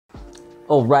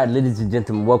Alright, ladies and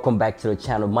gentlemen, welcome back to the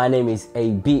channel. My name is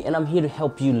AB and I'm here to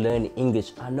help you learn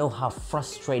English. I know how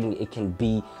frustrating it can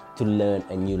be to learn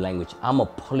a new language. I'm a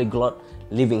polyglot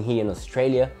living here in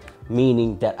Australia,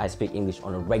 meaning that I speak English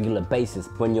on a regular basis.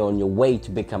 When you're on your way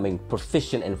to becoming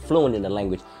proficient and fluent in a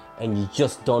language and you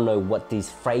just don't know what these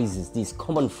phrases, these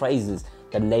common phrases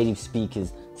that native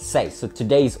speakers say. So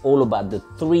today is all about the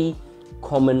 3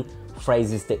 common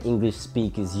phrases that English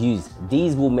speakers use.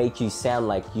 These will make you sound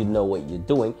like you know what you're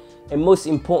doing, and most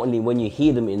importantly, when you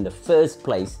hear them in the first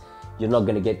place, you're not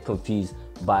going to get confused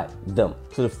by them.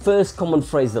 So the first common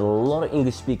phrase that a lot of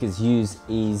English speakers use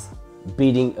is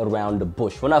beating around the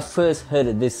bush. When I first heard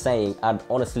of this saying, I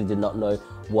honestly did not know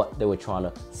what they were trying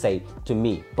to say to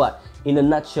me. But in a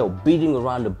nutshell, beating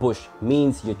around the bush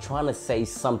means you're trying to say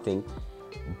something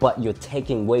but you're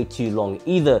taking way too long.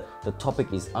 Either the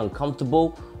topic is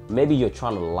uncomfortable, maybe you're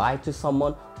trying to lie to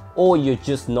someone, or you're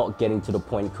just not getting to the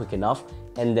point quick enough,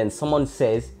 and then someone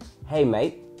says, hey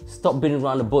mate, stop beating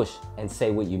around the bush and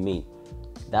say what you mean.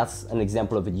 That's an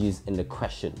example of it used in the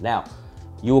question. Now,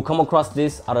 you will come across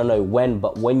this, I don't know when,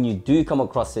 but when you do come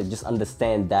across it, just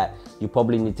understand that you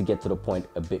probably need to get to the point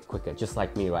a bit quicker, just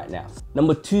like me right now.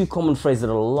 Number 2 common phrase that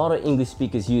a lot of English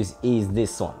speakers use is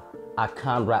this one: I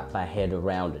can't wrap my head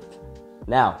around it.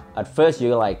 Now, at first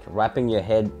you're like, wrapping your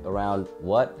head around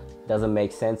what? Doesn't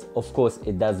make sense. Of course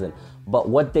it doesn't. But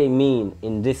what they mean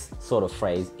in this sort of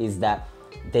phrase is that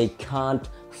they can't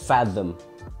fathom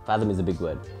is a big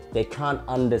word. They can't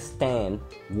understand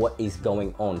what is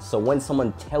going on. So when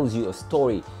someone tells you a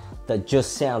story that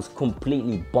just sounds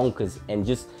completely bonkers and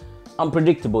just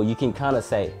unpredictable, you can kind of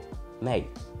say, mate,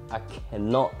 I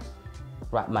cannot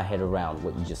wrap my head around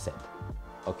what you just said.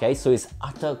 Okay, so it's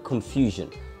utter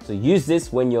confusion. So use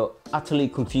this when you're utterly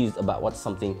confused about what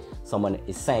someone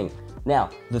is saying.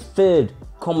 Now, the third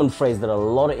common phrase that a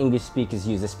lot of English speakers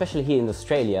use, especially here in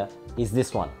Australia, is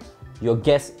this one: your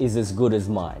guess is as good as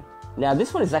mine. Now,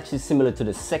 this one is actually similar to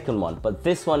the second one, but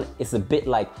this one is a bit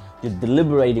like you're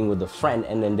deliberating with a friend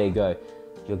and then they go,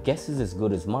 your guess is as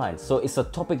good as mine. So it's a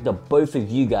topic that both of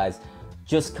you guys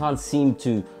just can't seem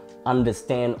to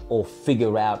understand or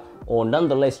figure out, or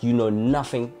nonetheless you know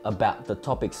nothing about the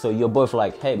topic. So you're both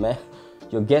like, hey man,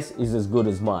 your guess is as good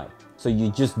as mine. So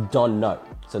you just don't know.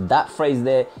 So that phrase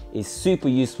there is super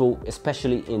useful,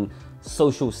 especially in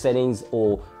social settings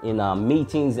or in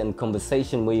meetings and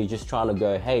conversation where you're just trying to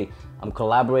go, hey, I'm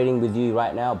collaborating with you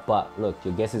right now, but look,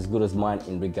 your guess is as good as mine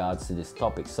in regards to this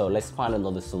topic. So let's find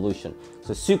another solution.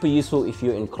 So super useful if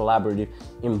you're in collaborative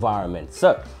environment.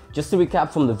 So just to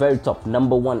recap from the very top,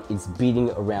 number 1 is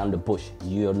beating around the bush.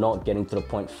 You're not getting to the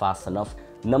point fast enough.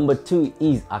 Number 2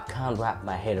 is I can't wrap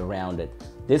my head around it.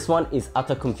 This one is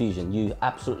utter confusion.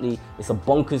 It's a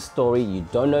bonkers story. You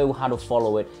don't know how to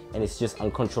follow it and it's just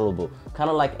uncontrollable. Kind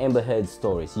of like Amber Heard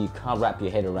stories. You can't wrap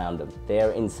your head around them.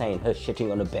 They're insane. Her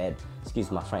shitting on a bed.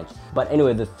 Excuse my French. But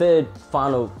anyway, the third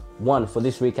final one for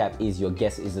this recap is your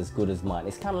guess is as good as mine.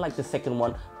 It's kind of like the second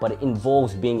one, but it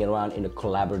involves being around in a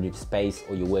collaborative space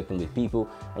or you're working with people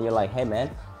and you're like, hey man,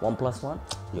 1 + 1,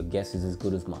 your guess is as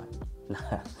good as mine.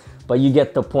 But you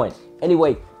get the point.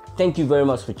 Anyway, thank you very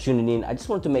much for tuning in. I just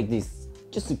wanted to make this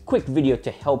just a quick video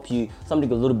to help you,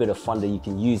 something a little bit of fun that you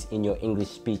can use in your English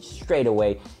speech straight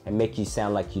away and make you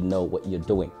sound like you know what you're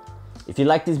doing. If you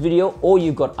like this video or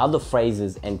you've got other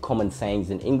phrases and common sayings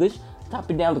in English,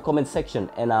 type it down in the comment section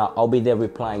and I'll be there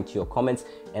replying to your comments.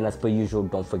 And as per usual,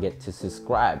 don't forget to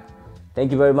subscribe.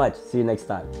 Thank you very much. See you next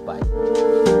time.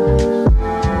 Bye.